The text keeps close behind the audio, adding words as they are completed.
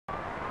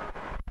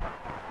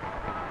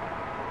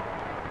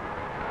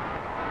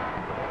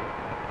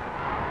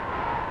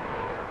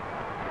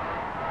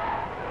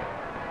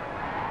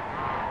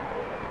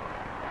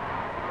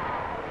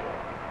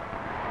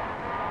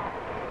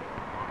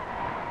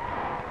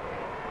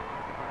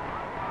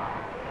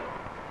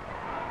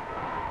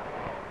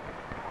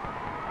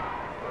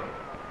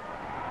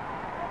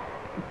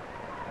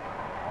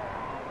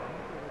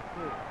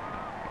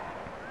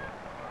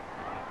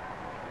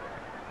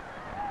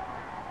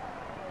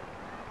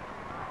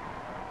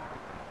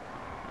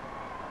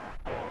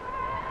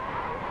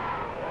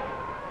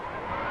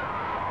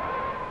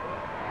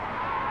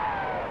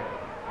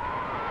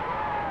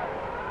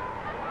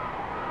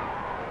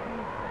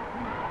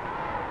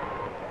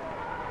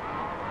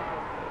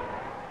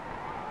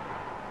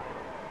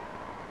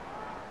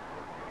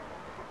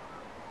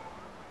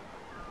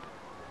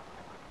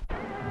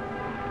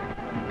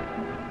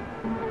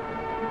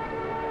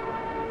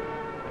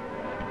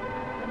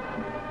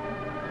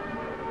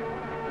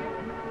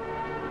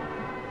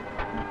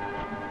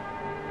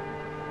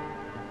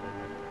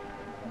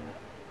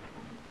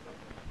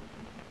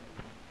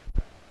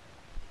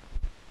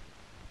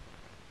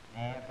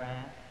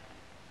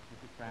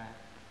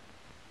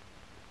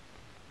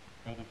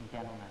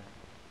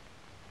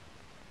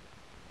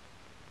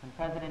When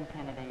President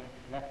Kennedy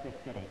left this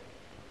city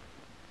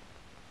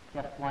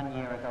just 1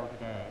 year ago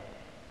today,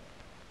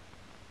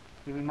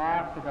 he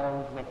remarked to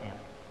those with him.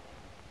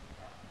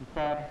 He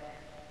said,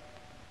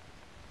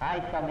 "I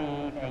shall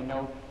leave a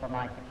note for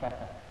my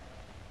successor,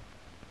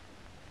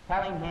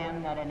 telling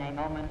him that in a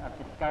moment of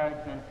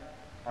discouragement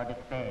or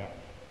despair,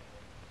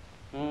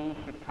 he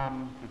should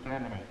come to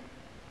Germany.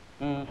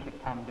 He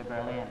should come to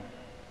Berlin."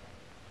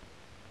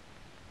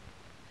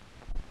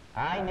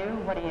 I knew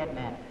what he had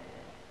meant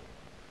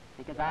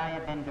because I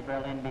had been to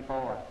Berlin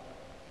before,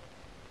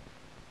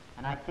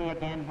 and I see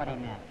again what he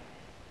meant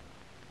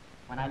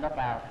when I look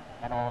out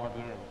at all of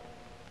you.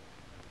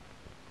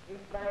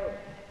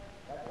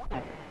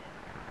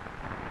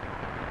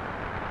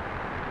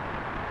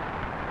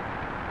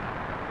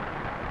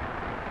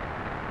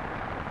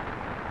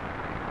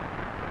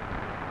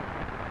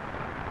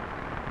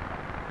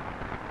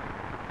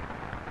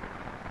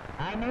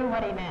 I knew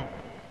what he meant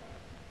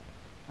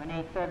when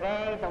he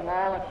surveyed the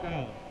wall of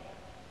shame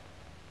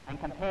and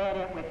compared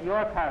it with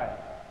your courage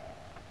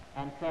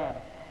and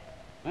said,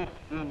 "Ich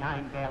bin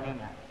ein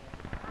Berliner."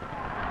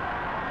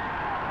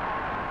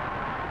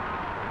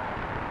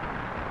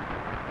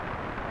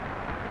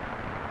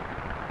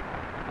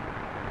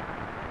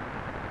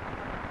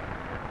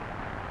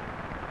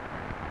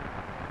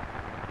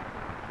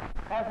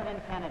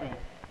 President Kennedy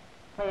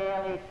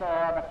clearly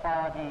saw the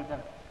qualities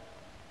of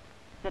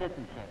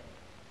citizenship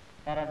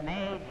that have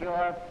made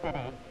your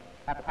city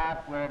a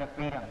password of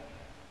freedom.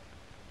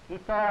 He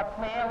saw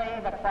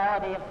clearly the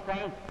quality of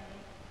strength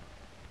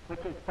which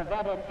has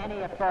prevented any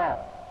assault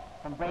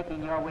from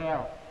breaking your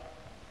will.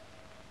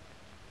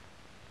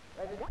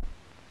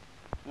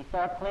 He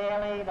saw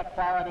clearly the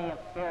quality of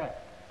spirit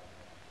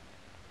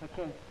which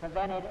has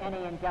prevented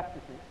any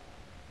injustices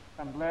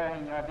from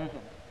blurring your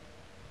vision.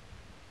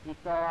 He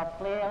saw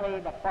clearly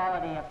the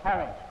quality of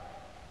courage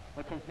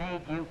which has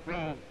made you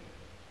free.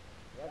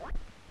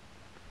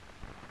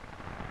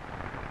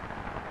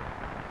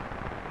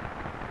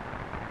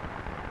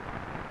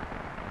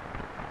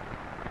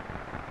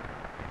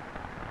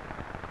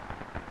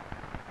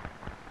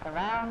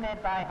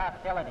 Surrounded by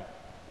hostility,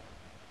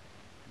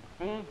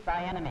 besieged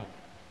by enemies,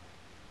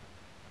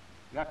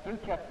 your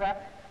future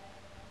threat,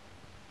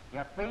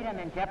 your freedom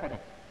in jeopardy,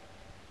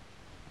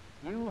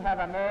 you have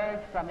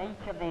emerged from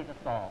each of these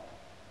assaults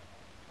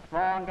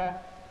stronger,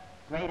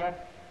 greater,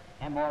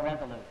 and more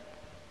resolute.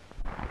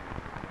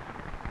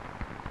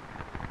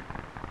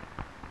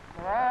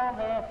 For all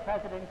this,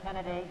 President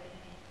Kennedy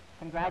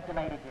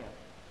congratulated you,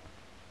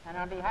 and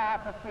on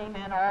behalf of free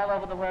men all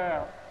over the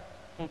world,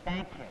 he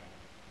thanked you.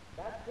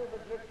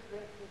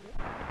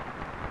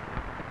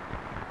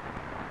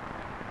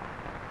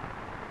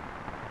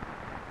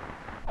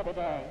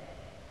 Today,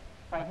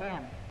 for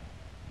him,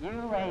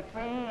 you, a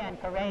free and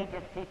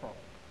courageous people,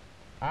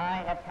 I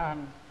have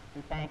come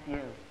to thank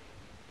you.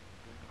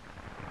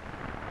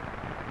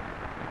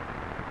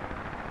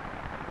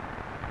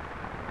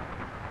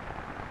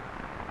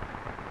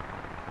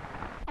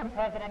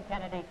 President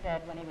Kennedy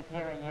said when he was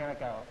here a year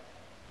ago,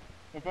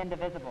 is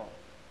indivisible.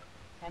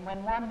 And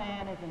when one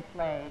man is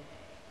enslaved,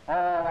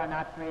 all are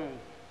not free.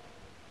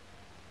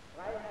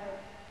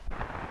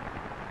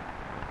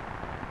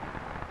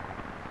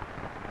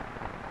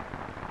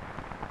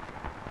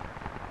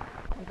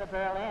 To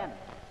Berlin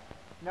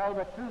know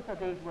the truth of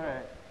these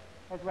words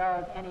as well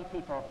as any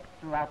people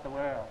throughout the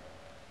world.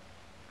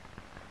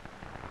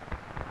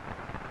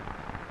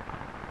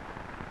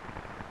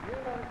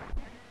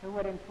 Who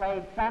would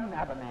enslave some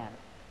other man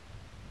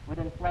would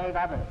enslave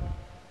others.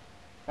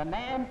 The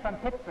man from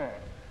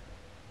Pittsburgh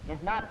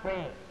is not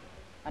free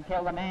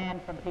until the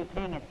man from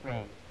Peking is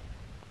free.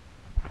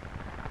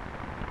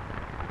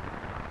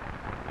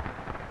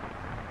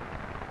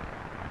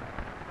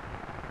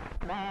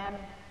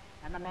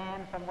 The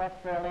man from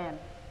West Berlin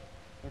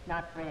is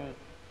not free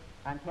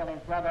until his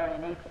brother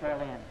in East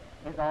Berlin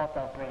is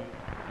also free.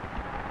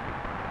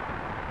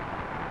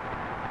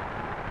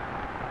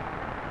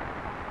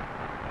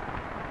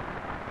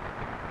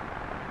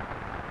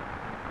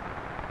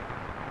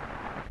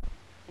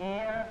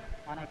 Here,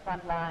 on a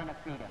front line of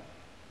freedom,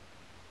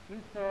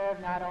 you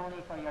serve not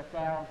only for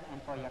yourselves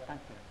and for your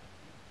country,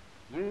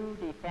 you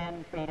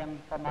defend freedom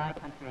for my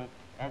country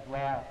as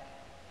well.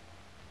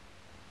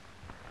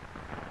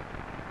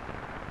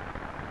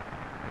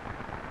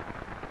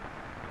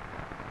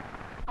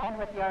 And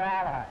with your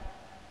allies,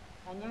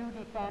 and you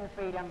defend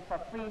freedom for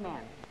free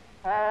men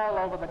all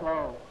over the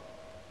globe.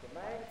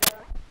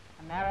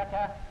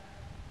 America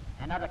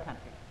and other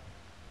countries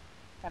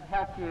have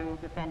helped you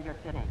defend your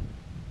city,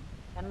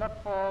 and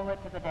look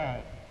forward to the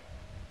day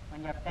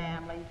when your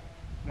family,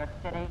 your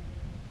city,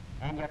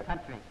 and your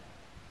country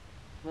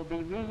will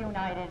be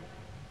reunited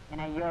in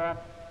a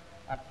Europe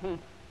of peace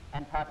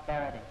and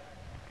prosperity.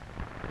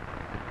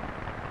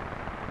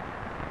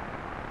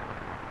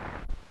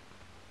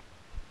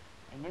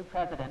 A new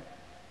president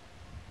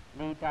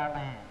leads our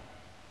land,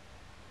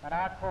 but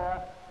our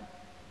course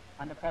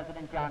under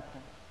President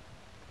Johnson,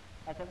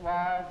 as it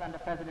was under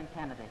President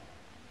Kennedy,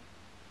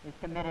 is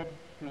committed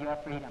to your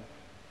freedom.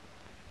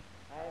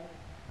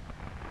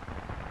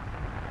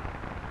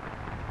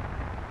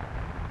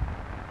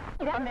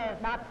 Freedom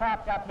is not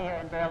propped up here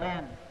in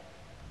Berlin.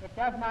 It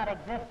does not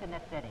exist in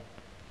this city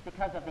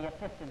because of the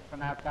assistance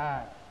from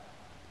outside.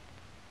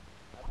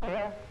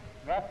 Here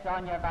rests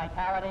on your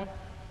vitality,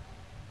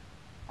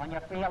 on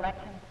your free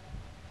elections,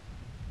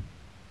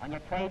 on your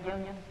trade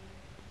unions,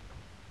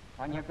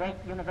 on your great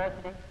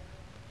university,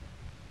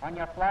 on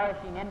your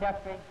flourishing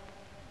industry,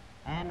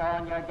 and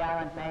on your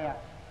gallant mayor.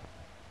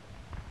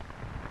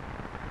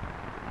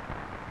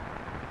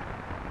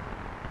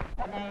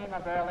 The name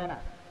of Berliner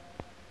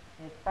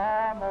is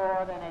far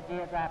more than a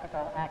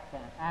geographical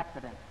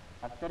accident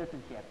of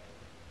citizenship.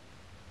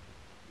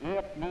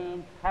 It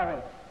means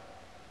courage.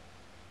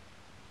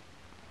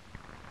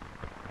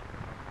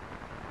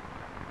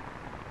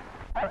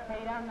 Our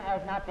freedom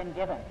has not been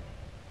given.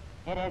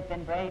 It has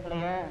been bravely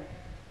earned.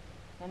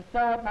 And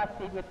so it must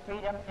be with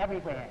freedom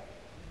everywhere.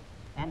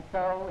 And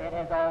so it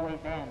has always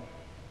been.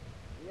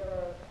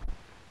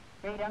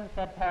 Freedom,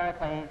 said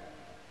Pericles,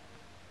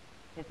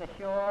 is the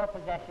sure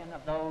possession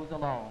of those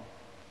alone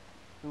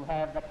who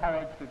have the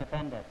courage to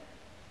defend it.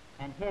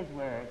 And his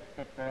words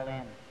fit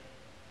Berlin.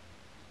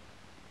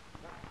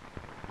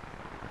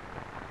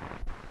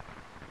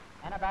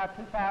 And about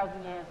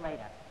 2,000 years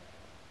later,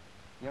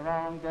 your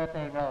own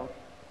Goethe wrote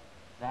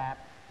that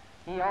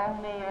he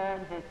only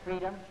earns his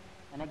freedom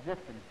and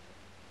existence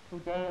who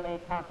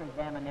daily conquers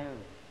them anew.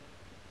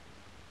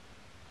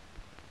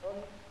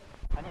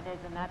 And it is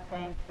in that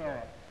same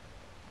spirit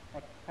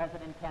that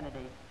President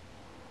Kennedy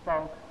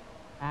spoke,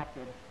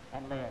 acted,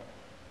 and lived.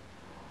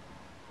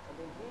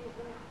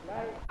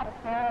 He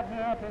referred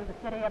here to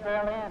the city of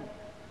Berlin,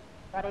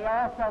 but he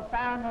also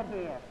founded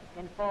here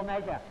in full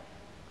measure.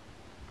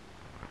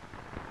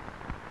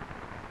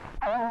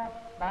 Oh,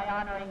 by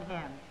honoring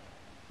him,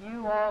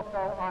 you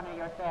also honor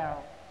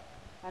yourselves,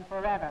 and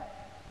forever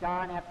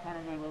John F.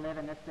 Kennedy will live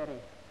in this city.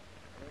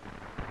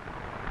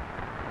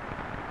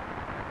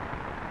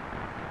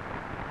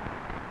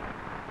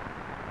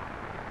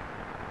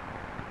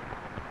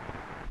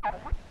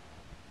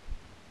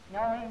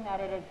 Knowing that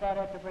it is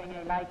better to bring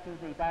a light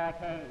to the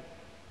barricades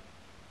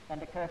than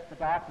to curse the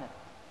darkness,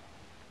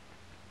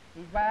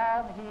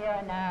 resolve here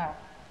and now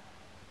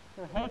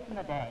to hasten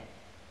the day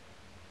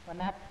when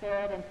that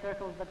spirit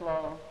encircles the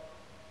globe,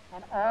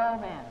 and all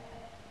men,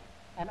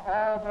 and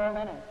all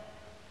Berliners,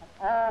 and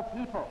all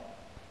people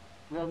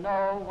will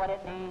know what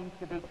it means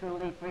to be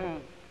truly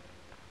free.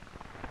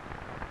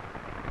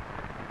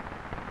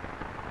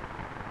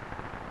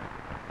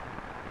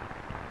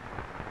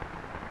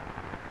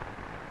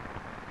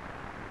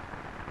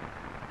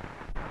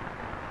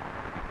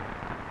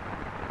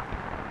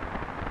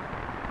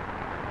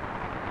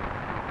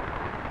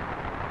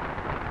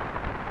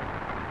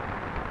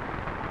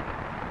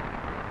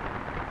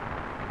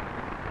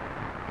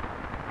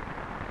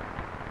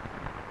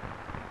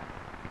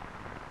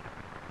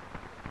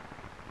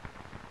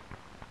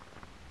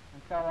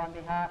 So on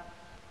behalf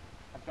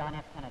of John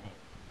F. Kennedy,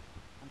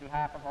 on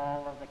behalf of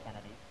all of the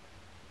Kennedys,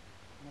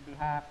 and on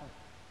behalf of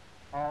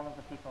all of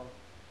the people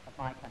of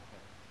my country,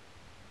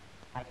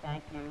 I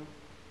thank you.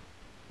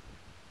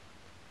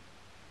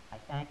 I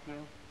thank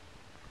you.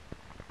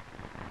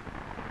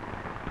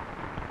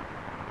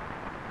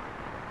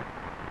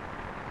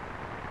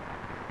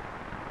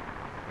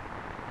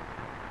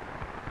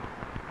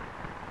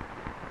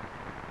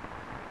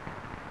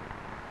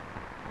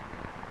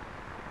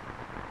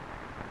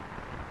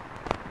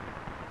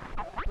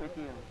 With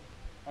you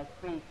as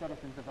free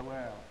citizens of the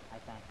world. I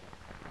thank you.